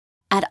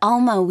At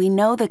Alma, we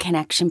know the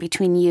connection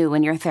between you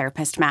and your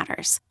therapist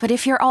matters. But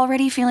if you're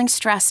already feeling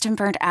stressed and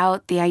burnt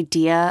out, the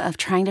idea of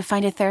trying to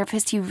find a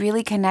therapist you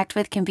really connect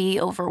with can be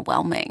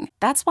overwhelming.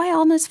 That's why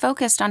Alma's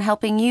focused on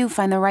helping you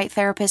find the right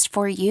therapist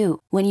for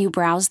you. When you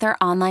browse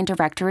their online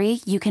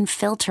directory, you can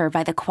filter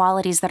by the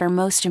qualities that are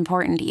most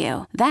important to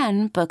you.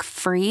 Then book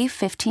free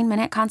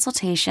 15-minute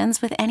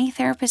consultations with any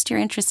therapist you're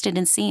interested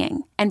in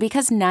seeing. And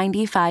because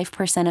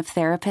 95% of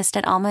therapists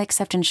at Alma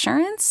accept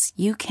insurance,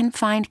 you can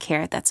find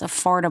care that's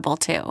affordable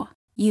too.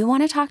 You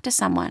want to talk to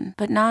someone,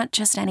 but not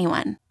just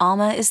anyone.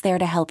 Alma is there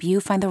to help you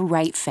find the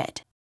right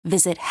fit.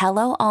 Visit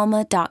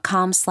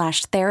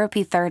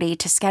helloalma.com/therapy30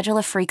 to schedule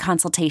a free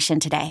consultation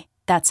today.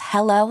 That's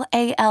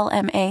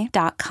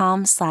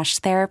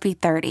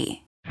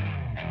helloalma.com/therapy30.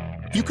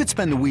 You could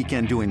spend the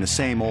weekend doing the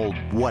same old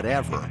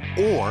whatever,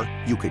 or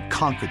you could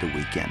conquer the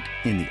weekend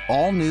in the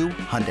all-new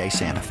Hyundai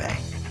Santa Fe.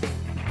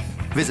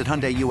 Visit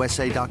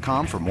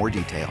HyundaiUSA.com for more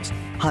details.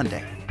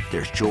 Hyundai,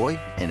 there's joy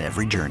in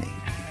every journey.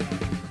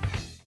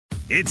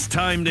 It's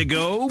time to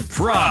go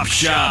prop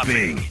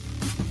shopping.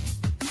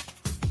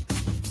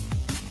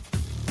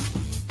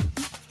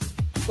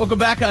 Welcome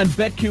back on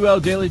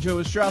BetQL Daily. Joe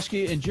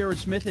Ostrowski and Jared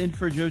Smith in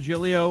for Joe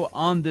Giglio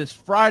on this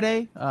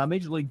Friday.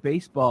 Major League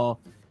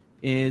Baseball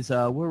is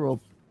where we'll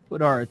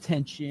put our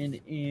attention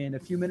in a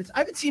few minutes. I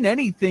haven't seen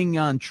anything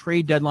on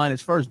trade deadline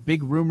as far as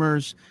big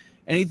rumors,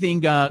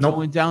 anything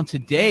going down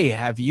today.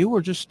 Have you,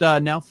 or just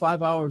now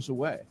 5 hours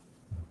away?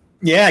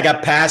 Yeah, I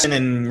got Passan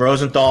and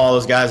Rosenthal, all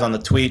those guys on the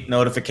tweet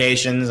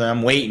notifications.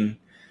 I'm waiting.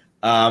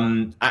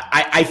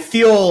 I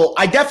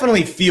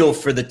definitely feel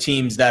for the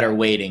teams that are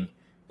waiting.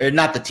 Or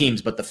not the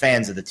teams, but the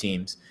fans of the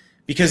teams.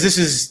 Because this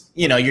is,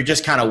 you're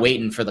just kind of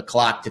waiting for the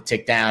clock to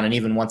tick down. And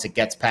even once it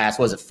gets past,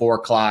 4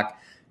 o'clock?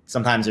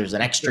 Sometimes there's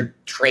an extra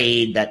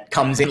trade that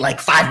comes in like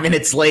 5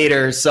 minutes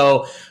later.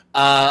 So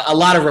a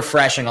lot of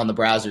refreshing on the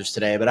browsers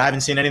today, but I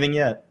haven't seen anything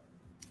yet.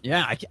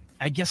 Yeah,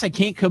 I guess I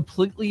can't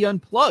completely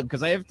unplug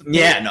because I have to.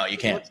 Yeah, no, you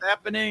can't. What's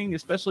happening,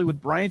 especially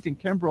with Bryant and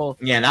Kimbrel?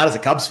 Yeah, not as a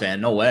Cubs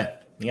fan. No way.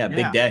 Yeah,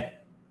 big day.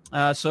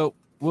 So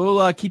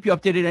we'll keep you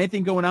updated.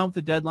 Anything going on with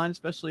the deadline,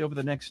 especially over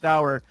the next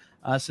hour,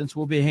 since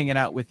we'll be hanging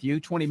out with you.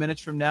 20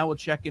 minutes from now, we'll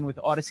check in with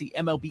Odyssey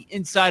MLB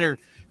insider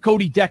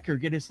Cody Decker,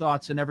 get his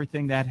thoughts on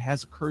everything that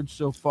has occurred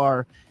so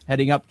far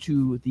heading up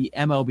to the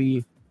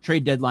MLB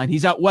trade deadline.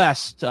 He's out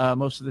west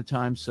most of the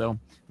time, so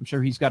I'm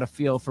sure he's got a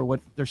feel for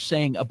what they're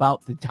saying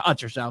about the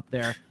Dodgers out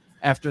there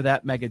after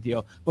that mega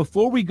deal.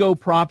 Before we go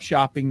prop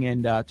shopping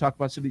and talk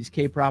about some of these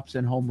K-props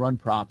and home run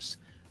props,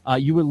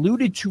 you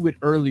alluded to it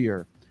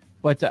earlier,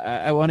 but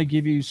I want to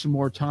give you some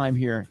more time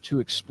here to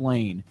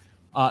explain.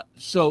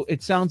 So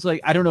it sounds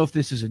like, I don't know if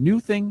this is a new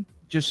thing.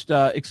 Just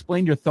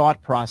explain your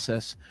thought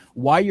process,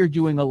 why you're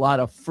doing a lot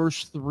of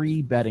first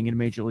three betting in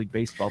Major League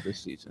Baseball this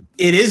season.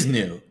 It is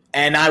new.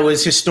 And I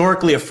was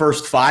historically a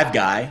first five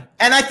guy.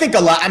 And I think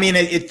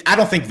I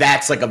don't think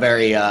that's like a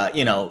very,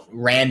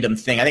 random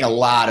thing. I think a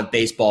lot of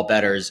baseball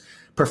bettors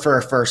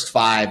prefer first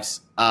fives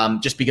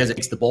just because it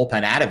takes the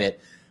bullpen out of it.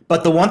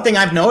 But the one thing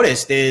I've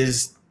noticed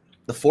is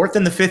the fourth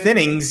and the fifth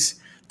innings,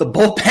 the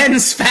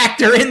bullpens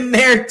factor in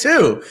there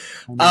too.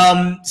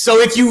 So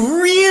if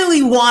you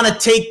really want to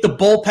take the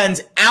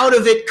bullpens out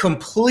of it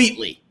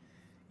completely,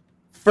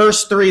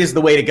 first three is the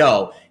way to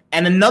go.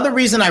 And another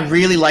reason I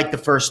really like the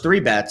first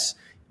three bets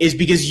is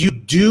because you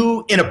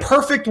do, in a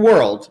perfect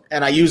world,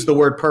 and I use the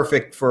word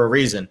perfect for a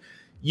reason,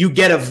 you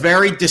get a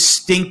very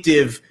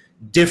distinctive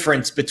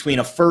difference between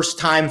a first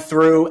time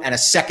through and a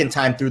second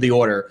time through the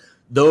order.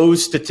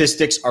 Those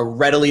statistics are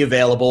readily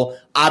available.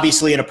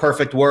 Obviously, in a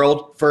perfect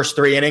world, first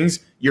three innings,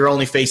 you're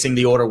only facing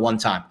the order one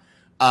time.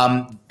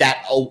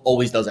 That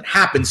always doesn't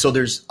happen, so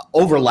there's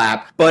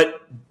overlap.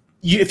 But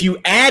if you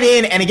add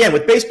in, and again,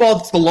 with baseball,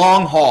 it's the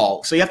long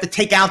haul. So you have to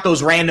take out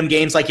those random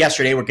games like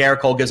yesterday where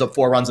Garrett Cole gives up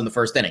 4 runs in the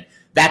first inning.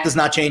 That does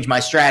not change my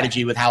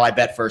strategy with how I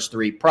bet first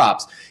three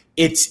props.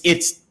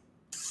 It's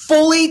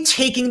fully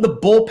taking the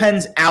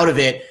bullpens out of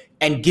it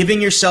and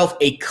giving yourself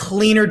a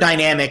cleaner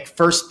dynamic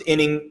first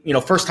inning,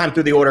 first time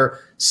through the order,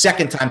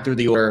 second time through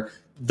the order.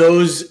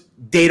 Those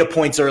data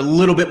points are a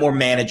little bit more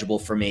manageable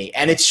for me.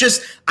 And it's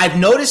just, I've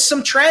noticed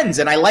some trends,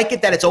 and I like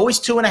it that it's always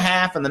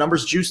 2.5 and the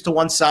number's juiced to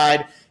one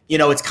side.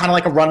 It's kind of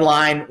like a run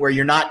line where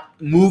you're not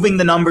moving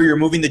the number, you're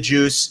moving the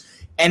juice.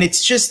 And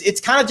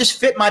it's kind of just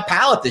fit my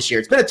palate this year.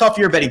 It's been a tough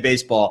year betting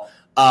baseball,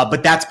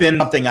 but that's been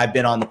something I've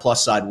been on the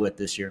plus side with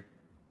this year.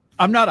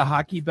 I'm not a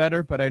hockey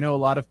bettor, but I know a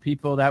lot of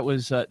people. That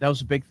was a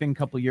big thing a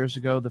couple of years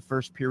ago, the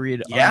first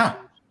period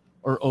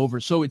or over.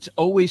 So it's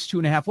always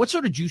 2.5. What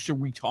sort of juice are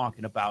we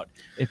talking about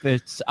if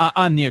it's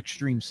on the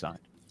extreme side?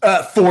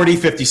 40,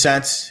 50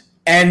 cents.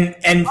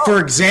 And for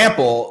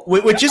example,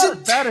 which isn't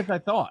as bad as I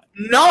thought.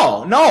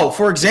 No.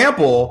 For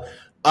example,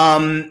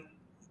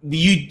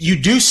 you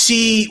do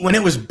see when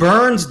it was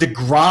Burns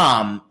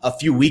DeGrom a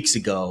few weeks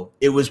ago,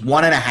 it was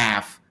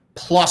 1.5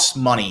 plus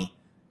money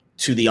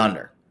to the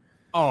under.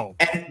 Oh,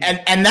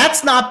 and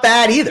that's not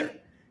bad either,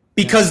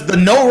 because the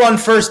no-run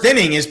first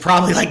inning is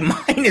probably like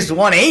minus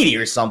 180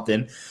 or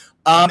something.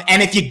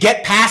 And if you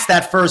get past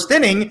that first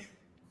inning,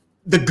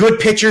 the good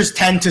pitchers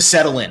tend to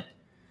settle in.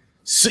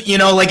 So,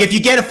 like if you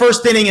get a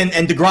first inning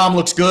and DeGrom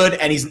looks good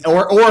and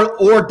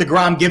or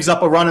DeGrom gives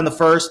up a run in the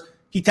first,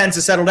 he tends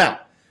to settle down.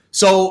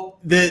 So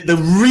the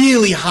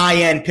really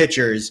high-end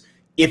pitchers,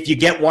 if you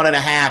get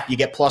 1.5, you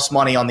get plus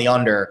money on the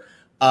under.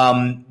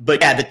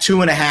 But yeah, the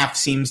 2.5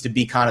 seems to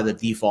be kind of the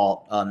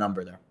default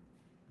number there.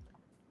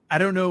 I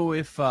don't know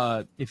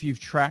if you've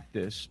tracked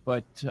this,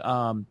 but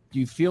do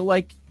you feel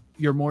like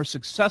you're more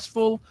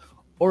successful,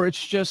 or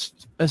it's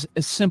just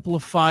a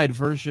simplified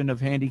version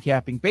of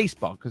handicapping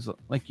baseball? Because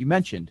like you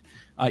mentioned,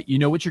 you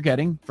know what you're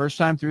getting first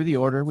time through the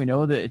order. We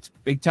know that it's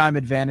big time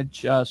advantage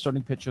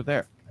starting pitcher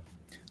there.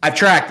 I've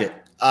tracked it.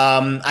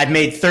 I've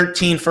made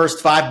 13 first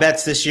 5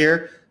 bets this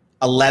year,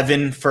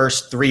 11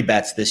 first 3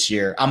 bets this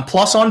year. I'm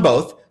plus on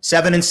both,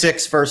 7 and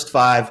 6 first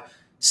 5,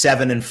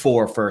 7 and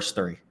 4 first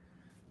 3.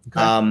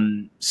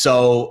 Okay.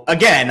 So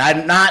again,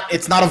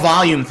 it's not a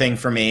volume thing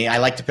for me. I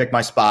like to pick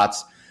my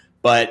spots,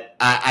 but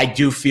I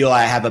do feel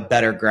I have a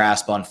better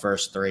grasp on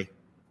first 3.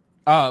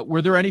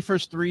 Were there any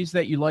first 3s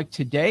that you liked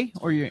today,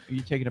 or are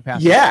you taking a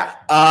pass? Yeah.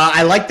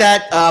 I like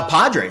that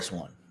Padres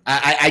one.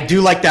 I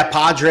do like that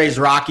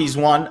Padres-Rockies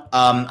one.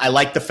 I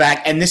like the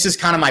fact, and this is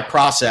kind of my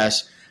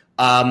process,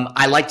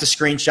 I like to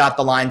screenshot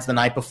the lines the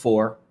night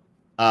before,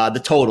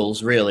 the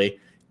totals, really.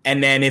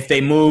 And then if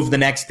they move the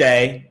next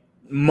day,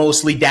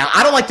 mostly down.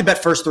 I don't like to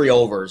bet first 3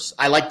 overs.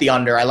 I like the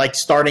under. I like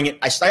starting it.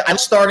 I'm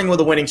starting with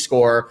a winning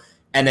score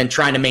and then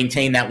trying to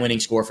maintain that winning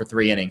score for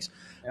 3 innings.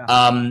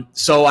 Yeah.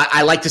 So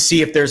I like to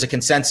see if there's a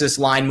consensus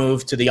line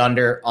move to the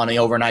under on the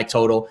overnight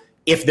total.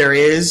 If there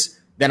is,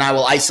 then I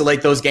will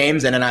isolate those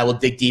games, and then I will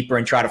dig deeper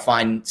and try to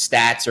find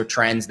stats or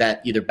trends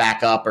that either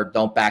back up or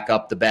don't back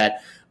up the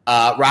bet.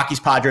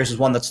 Rockies-Padres is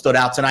one that stood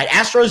out tonight.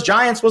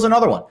 Astros-Giants was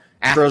another one.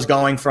 Astros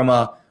going from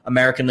a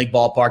American League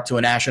ballpark to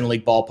a National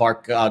League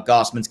ballpark.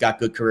 Gossman's got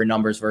good career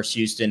numbers versus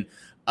Houston.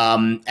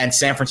 And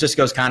San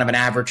Francisco's kind of an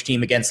average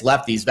team against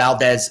lefties.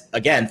 Valdez,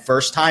 again,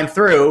 first time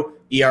through,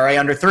 ERA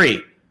under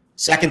 3.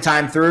 Second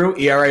time through,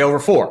 ERA over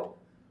 4.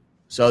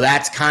 So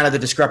that's kind of the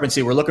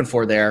discrepancy we're looking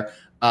for there.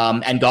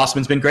 And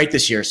Gossman's been great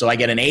this year. So I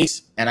get an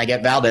ace, and I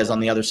get Valdez on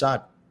the other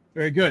side.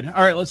 Very good.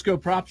 All right, let's go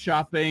prop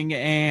shopping,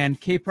 and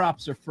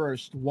K-props are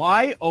first.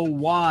 Why, oh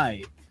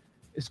why,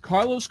 is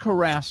Carlos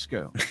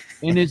Carrasco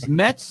in his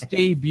Mets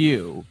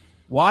debut?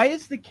 Why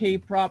is the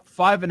K-prop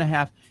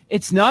 5.5?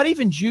 It's not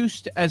even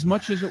juiced as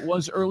much as it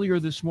was earlier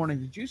this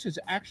morning. The juice is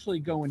actually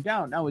going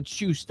down. Now it's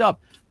juiced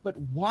up, but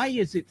why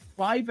is it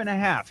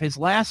 5.5? His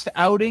last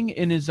outing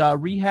in his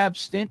rehab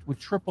stint with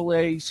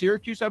AAA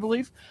Syracuse, I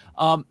believe,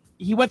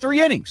 he went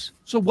 3 innings.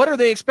 So what are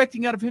they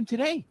expecting out of him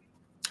today?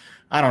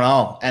 I don't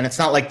know. And it's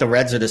not like the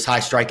Reds are this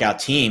high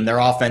strikeout team. Their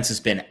offense has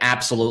been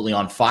absolutely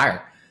on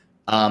fire.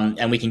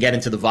 And we can get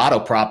into the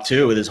Votto prop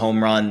too with his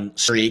home run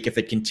streak if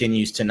it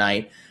continues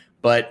tonight.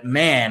 But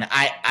man,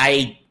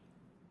 I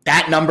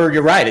that number,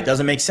 you're right. It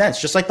doesn't make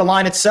sense. Just like the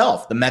line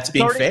itself, the Mets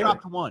being favored.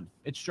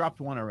 It's dropped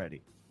 1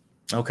 already.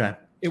 Okay.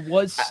 It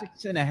was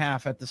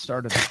 6.5 at the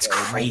start of the That's day.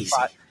 crazy.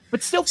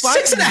 But still 5.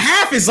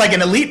 6.5 is like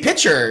an elite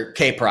pitcher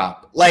K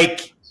prop.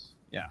 Like,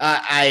 yeah,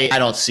 I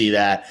don't see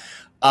that.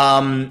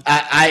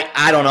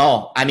 I don't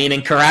know. I mean,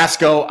 in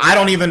Carrasco,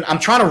 I'm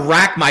trying to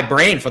rack my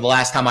brain for the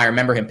last time I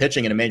remember him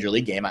pitching in a major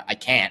league game. I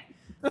can't.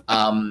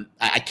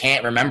 I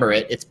can't remember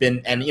it. It's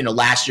been, and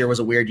last year was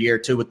a weird year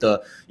too with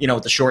the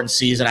shortened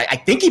season. I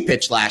think he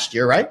pitched last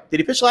year, right? Did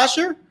he pitch last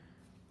year?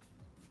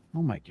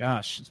 Oh my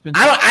gosh. It's been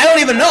I don't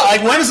even know.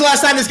 Like, when was the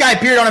last time this guy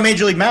appeared on a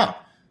major league mound?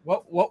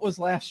 What was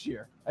last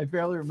year? I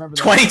barely remember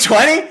that.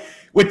 2020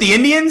 with the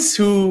Indians,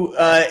 who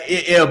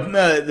they're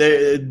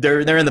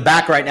in the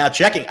back right now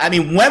checking. I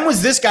mean, when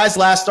was this guy's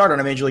last start on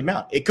a major league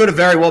mound? It could have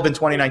very well been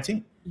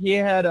 2019. He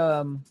had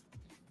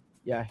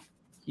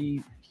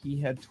he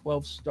had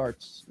 12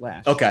 starts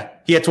last. Okay,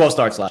 he had 12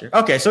 starts last year.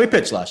 Okay, so he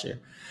pitched last year,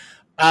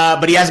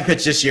 but he hasn't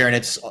pitched this year, and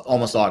it's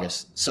almost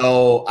August.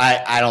 So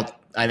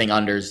I think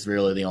under is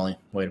really the only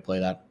way to play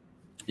that.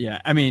 Yeah,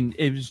 I mean,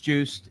 it was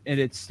juiced, and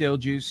it's still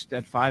juiced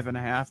at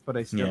 5.5, but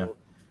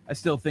I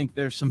still think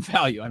there's some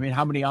value. I mean,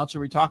 how many outs are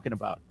we talking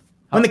about?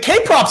 When the K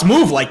props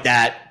move like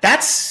that,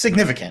 that's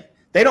significant.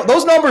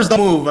 Those numbers don't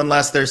move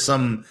unless there's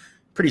some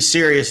pretty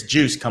serious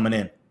juice coming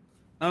in.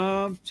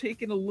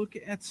 Taking a look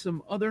at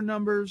some other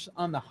numbers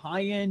on the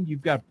high end.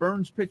 You've got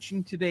Burns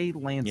pitching today,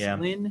 Lance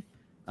Lynn.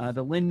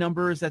 The Lynn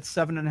number is at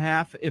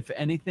 7.5. If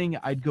anything,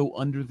 I'd go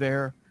under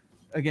there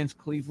against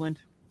Cleveland.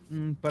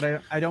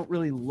 But I don't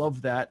really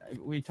love that.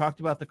 We talked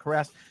about the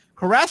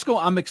Carrasco,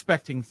 I'm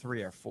expecting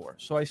 3 or 4.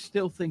 So I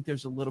still think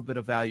there's a little bit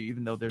of value,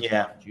 even though there's a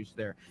lot of juice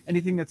there.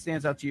 Anything that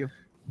stands out to you?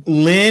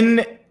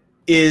 Lynn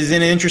is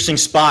in an interesting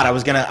spot.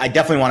 I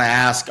definitely want to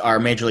ask our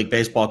Major League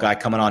Baseball guy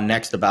coming on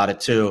next about it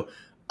too.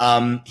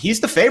 He's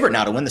the favorite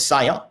now to win the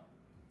Cy Young.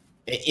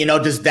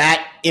 Does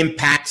that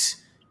impact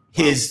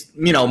his,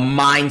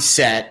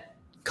 mindset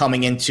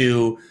coming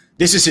into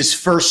this is his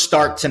first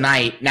start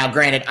tonight? Now,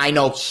 granted, I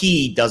know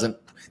he doesn't.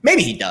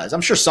 Maybe he does.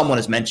 I'm sure someone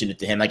has mentioned it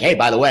to him. Like, hey,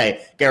 by the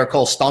way, Garrett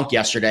Cole stunk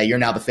yesterday. You're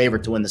now the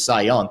favorite to win the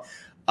Cy Young.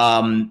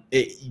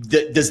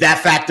 Does that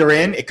factor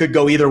in? It could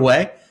go either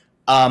way.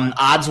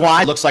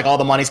 Odds-wise, looks like all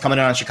the money's coming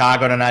in on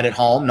Chicago tonight at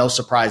home. No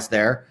surprise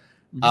there.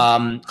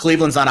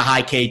 Cleveland's not a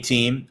high K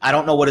team. I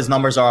don't know what his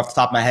numbers are off the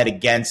top of my head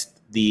against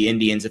the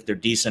Indians, if they're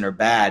decent or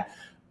bad.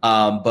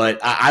 But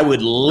I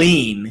would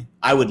lean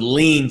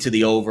to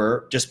the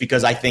over just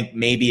because I think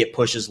maybe it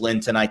pushes Lynn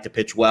tonight to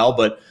pitch well,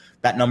 but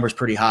that number's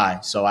pretty high.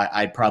 So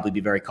I'd probably be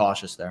very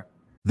cautious there.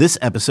 This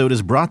episode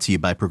is brought to you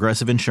by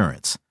Progressive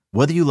Insurance.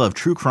 Whether you love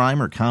true crime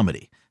or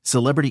comedy,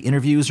 celebrity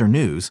interviews or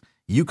news,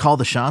 you call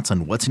the shots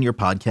on what's in your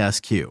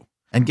podcast queue.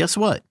 And guess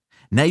what?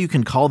 Now you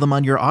can call them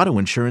on your auto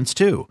insurance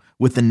too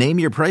with the Name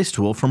Your Price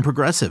tool from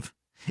Progressive.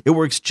 It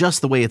works just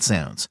the way it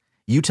sounds.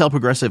 You tell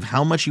Progressive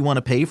how much you want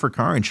to pay for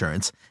car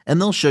insurance, and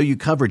they'll show you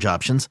coverage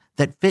options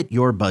that fit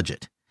your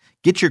budget.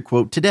 Get your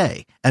quote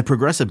today at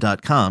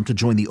Progressive.com to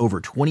join the over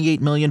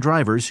 28 million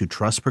drivers who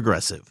trust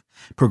Progressive.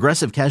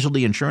 Progressive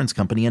Casualty Insurance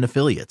Company and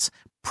Affiliates.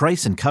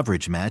 Price and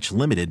coverage match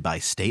limited by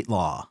state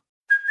law.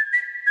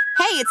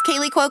 Hey, it's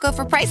Kaylee Cuoco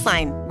for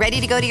Priceline.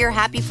 Ready to go to your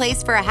happy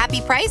place for a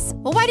happy price?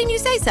 Well, why didn't you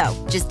say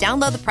so? Just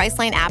download the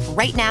Priceline app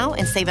right now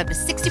and save up to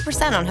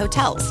 60% on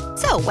hotels.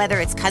 So whether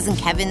it's Cousin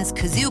Kevin's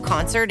Kazoo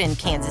Concert in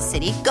Kansas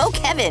City, go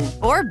Kevin,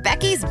 or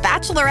Becky's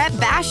Bachelorette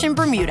Bash in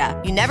Bermuda,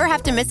 you never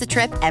have to miss a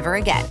trip ever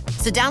again.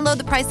 So download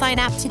the Priceline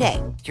app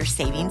today. Your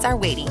savings are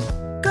waiting.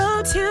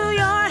 Go to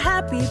your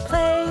happy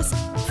place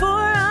for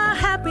a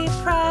happy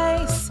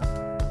price.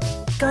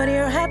 Go to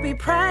your happy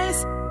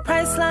price,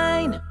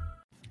 Priceline.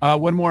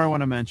 One more I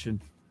want to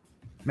mention.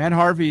 Matt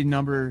Harvey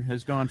number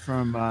has gone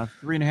from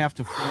 3.5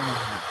 to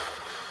 4.5.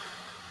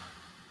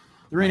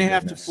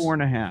 3.5 to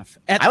 4.5.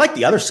 I like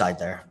the other side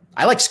there.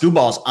 I like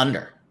Scooball's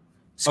under.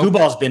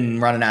 Scooball's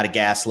been running out of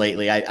gas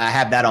lately. I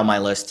have that on my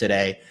list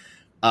today.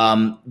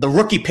 The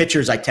rookie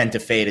pitchers I tend to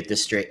fade at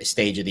this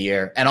stage of the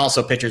year, and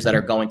also pitchers that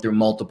are going through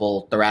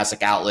multiple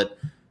thoracic outlet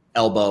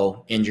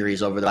elbow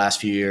injuries over the last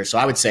few years. So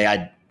I would say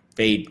I'd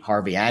fade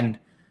Harvey and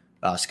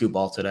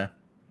Scooball today.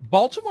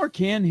 Baltimore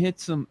can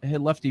hit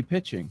lefty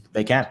pitching.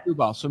 They can.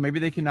 Scooball, so maybe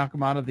they can knock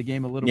him out of the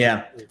game a little bit.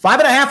 Yeah.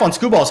 5.5 on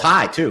Scooball's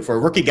high, too. For a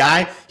rookie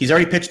guy, he's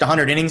already pitched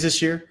 100 innings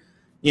this year.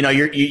 You know,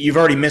 you've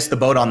already missed the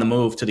boat on the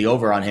move to the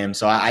over on him.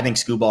 So I think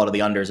Scooball to the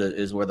unders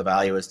is where the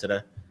value is today.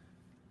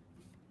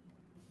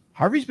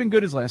 Harvey's been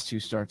good his last two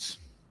starts.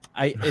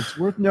 It's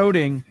worth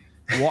noting,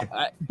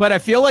 but I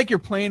feel like you're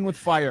playing with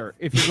fire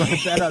if you're going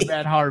to bet on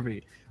Matt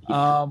Harvey.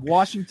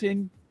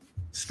 Washington.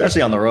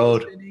 Especially on the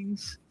road.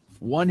 Innings,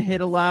 1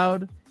 hit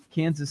allowed.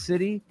 Kansas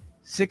City,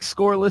 6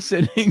 scoreless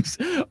innings.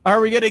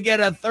 Are we going to get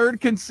a third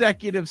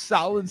consecutive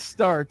solid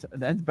start?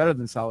 That's better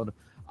than solid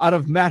out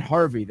of Matt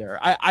Harvey there.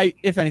 I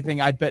if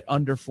anything, I'd bet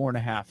under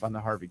 4.5 on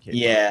the Harvey case.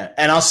 Yeah,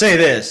 and I'll say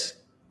this.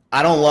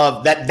 I don't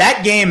love that.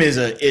 That game is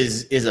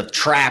a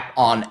trap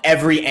on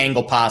every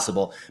angle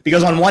possible,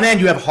 because on one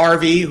end you have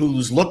Harvey,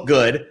 who's looked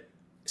good.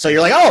 So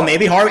you're like, oh,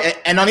 maybe Harvey.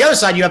 And on the other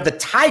side, you have the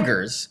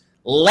Tigers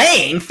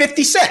laying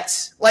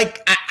 56.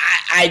 Like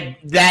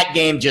that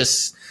game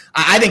just,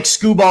 I think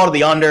Scooball to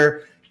the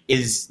under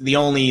is the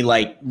only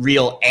like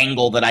real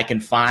angle that I can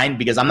find,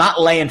 because I'm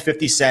not laying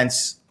 50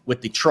 cents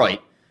with Detroit,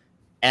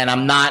 and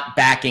I'm not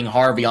backing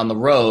Harvey on the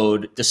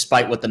road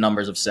despite what the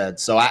numbers have said.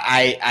 So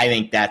I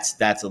think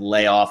that's a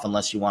layoff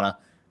unless you want to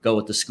go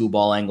with the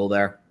Scooball angle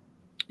there.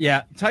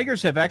 Yeah,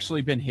 Tigers have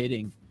actually been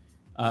hitting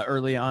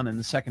early on in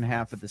the second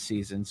half of the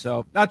season.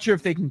 So not sure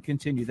if they can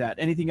continue that.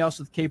 Anything else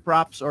with K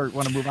props, or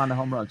want to move on to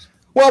home runs?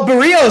 Well,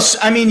 Berríos,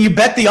 I mean, you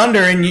bet the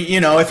under, and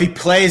you know, if he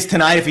plays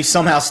tonight, if he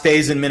somehow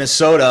stays in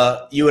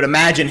Minnesota, you would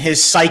imagine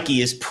his psyche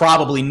is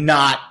probably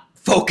not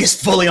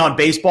focused fully on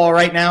baseball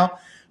right now.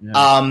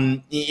 Yeah.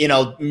 You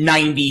know,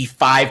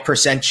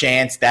 95%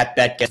 chance that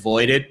bet gets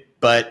voided,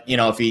 but you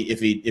know, if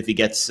he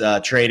gets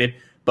traded,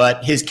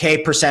 but his K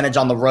percentage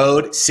on the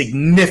road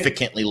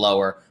significantly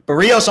lower.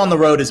 Berríos on the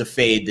road is a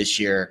fade this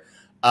year.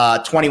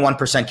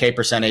 21% K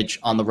percentage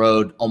on the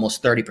road,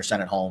 almost 30%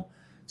 at home.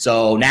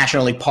 So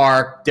National League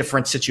Park,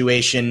 different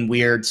situation,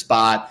 weird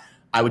spot.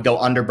 I would go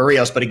under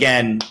Berríos, but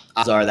again,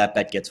 odds are that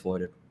bet gets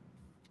voided.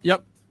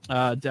 Yep,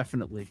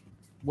 definitely.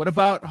 What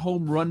about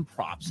home run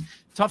props?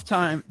 Tough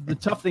time. The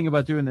tough thing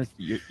about doing this,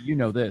 you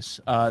know this,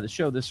 the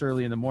show this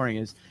early in the morning,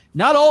 is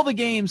not all the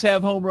games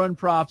have home run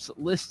props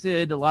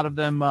listed. A lot of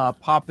them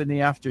pop in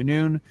the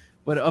afternoon,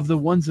 but of the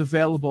ones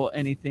available,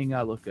 anything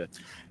look good?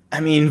 I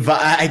mean,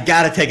 I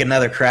got to take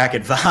another crack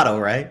at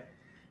Votto, right?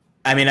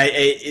 I mean,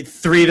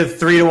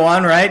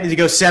 3-1, right? Did he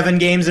go 7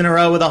 games in a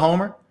row with a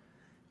homer?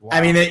 Wow. I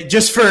mean,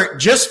 just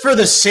for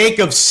the sake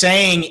of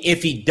saying,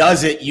 if he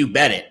does it, you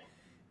bet it.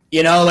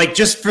 You know, like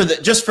just for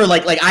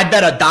like I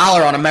bet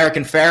 $1 on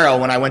American Pharoah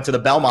when I went to the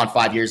Belmont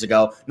 5 years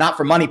ago, not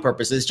for money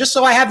purposes, just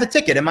so I have the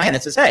ticket in my hand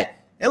that says, hey,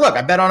 look,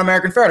 I bet on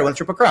American Pharoah to win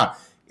Triple Crown.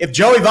 If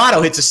Joey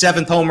Votto hits a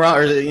 7th home run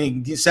or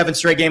 7th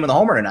straight game with a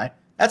homer tonight,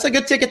 that's a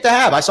good ticket to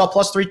have. I saw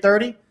plus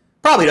 330.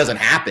 Probably doesn't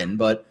happen,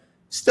 but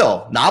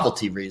still,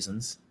 novelty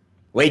reasons.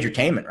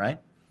 Wagertainment, right?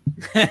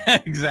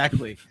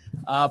 Exactly.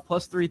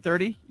 Plus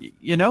 330.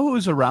 You know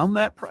who's around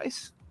that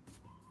price?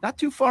 Not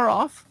too far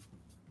off.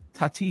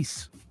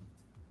 Tatis.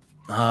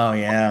 Oh,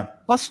 yeah.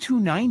 Plus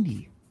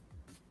 290.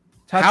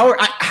 Howard,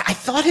 I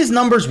thought his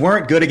numbers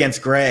weren't good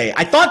against Gray.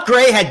 I thought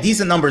Gray had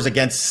decent numbers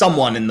against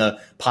someone in the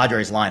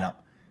Padres lineup.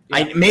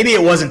 Yeah. Maybe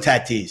it wasn't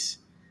Tatis.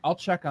 I'll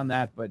check on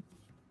that, but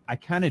I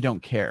kind of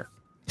don't care.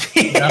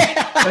 You know?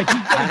 Like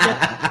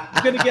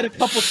he's going to get a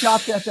couple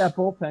shots at that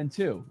bullpen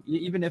too,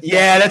 even if.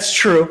 Yeah, that's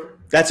true.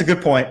 That's a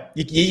good point.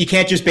 You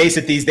can't just base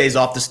it these days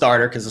off the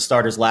starter because the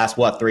starters last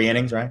 3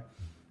 innings, right?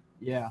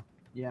 Yeah.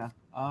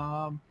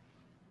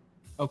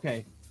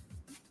 Okay.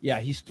 Yeah,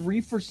 he's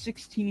 3 for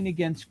 16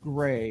 against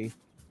Gray,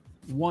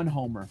 1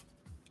 homer.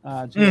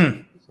 That's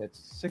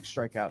 6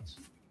 strikeouts.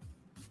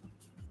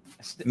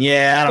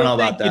 Yeah, I don't know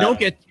about that.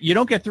 You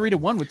don't get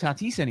 3-1 with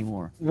Tatis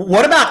anymore.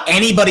 What about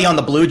anybody on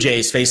the Blue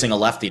Jays facing a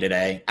lefty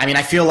today? I mean,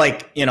 I feel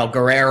like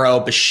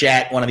Guerrero,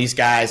 Bichette, one of these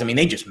guys. I mean,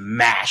 they just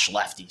mash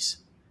lefties.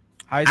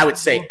 I would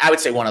say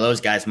one of those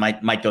guys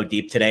might go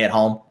deep today at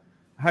home.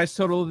 Highest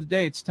total of the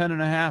day, it's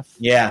 10.5.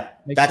 Yeah,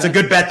 that's a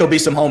good bet. There'll be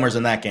some homers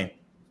in that game.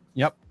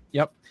 Yep.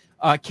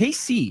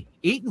 KC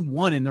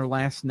 8-1 in their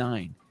last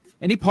 9.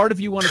 Any part of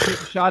you want to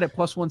take a shot at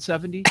plus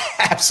 170?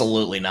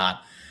 Absolutely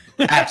not.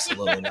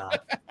 Absolutely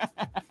not.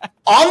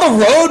 On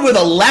the road with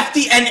a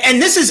lefty, and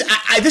this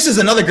is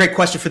another great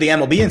question for the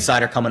MLB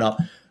Insider coming up.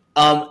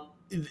 We're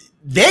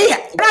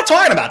not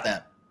talking about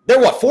them.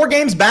 They're 4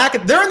 games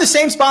back? They're in the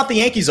same spot the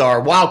Yankees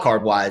are, wild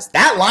card wise.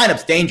 That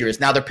lineup's dangerous.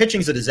 Now their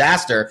pitching's a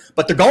disaster,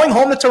 but they're going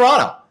home to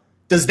Toronto.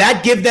 Does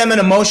that give them an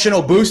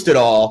emotional boost at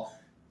all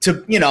to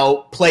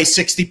play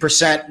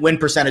 60% win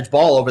percentage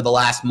ball over the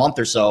last month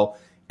or so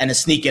and to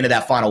sneak into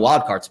that final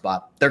wild card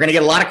spot? They're going to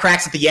get a lot of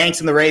cracks at the Yanks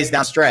and the Rays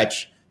down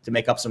stretch to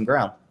make up some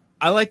ground.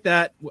 I like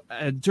that.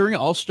 During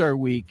All-Star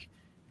Week,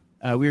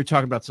 we were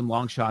talking about some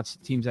long shots,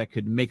 teams that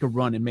could make a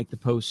run and make the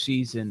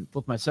postseason.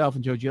 Both myself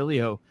and Joe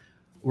Giglio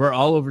were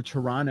all over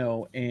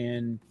Toronto.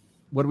 And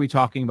what are we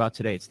talking about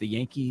today? It's the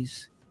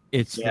Yankees.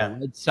 It's the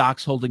Red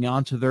Sox holding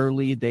on to their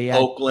lead. They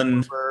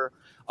Oakland.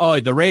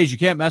 The Rays. You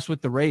can't mess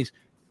with the Rays.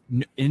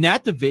 In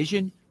that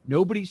division,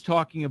 nobody's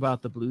talking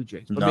about the Blue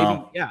Jays.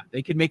 But maybe,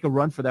 they could make a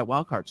run for that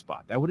wild card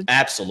spot. That would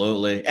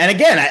absolutely. And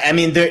again, I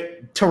mean,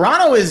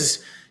 Toronto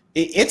is.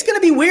 It's going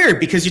to be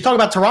weird because you talk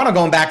about Toronto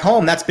going back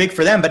home. That's big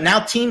for them. But now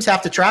teams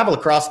have to travel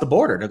across the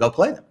border to go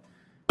play them,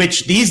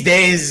 which these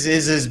days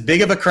is as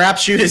big of a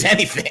crapshoot as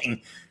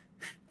anything.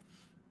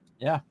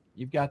 Yeah,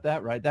 you've got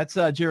that right. That's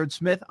Jared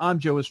Smith. I'm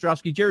Joe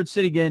Ostrowski. Jared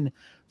sitting in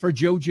for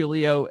Joe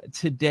Giglio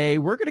today.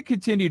 We're going to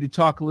continue to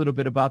talk a little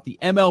bit about the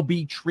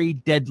MLB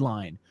trade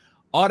deadline.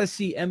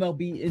 Odyssey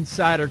MLB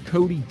insider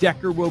Cody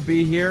Decker will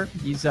be here.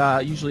 He's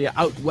usually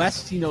out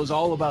west. He knows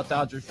all about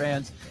Dodger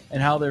fans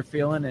and how they're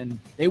feeling, and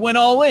they went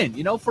all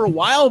in. For a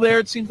while there,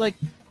 it seemed like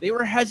they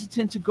were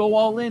hesitant to go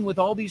all in with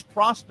all these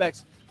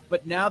prospects,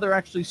 but now they're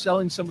actually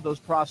selling some of those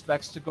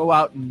prospects to go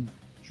out and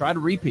try to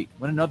repeat,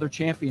 win another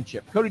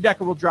championship. Cody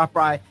Decker will drop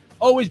by,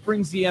 always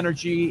brings the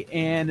energy,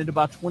 and in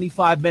about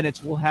 25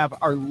 minutes, we'll have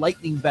our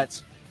lightning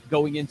bets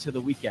going into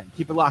the weekend.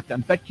 Keep it locked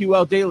on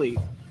BetQL Daily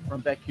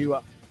from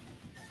BetQL.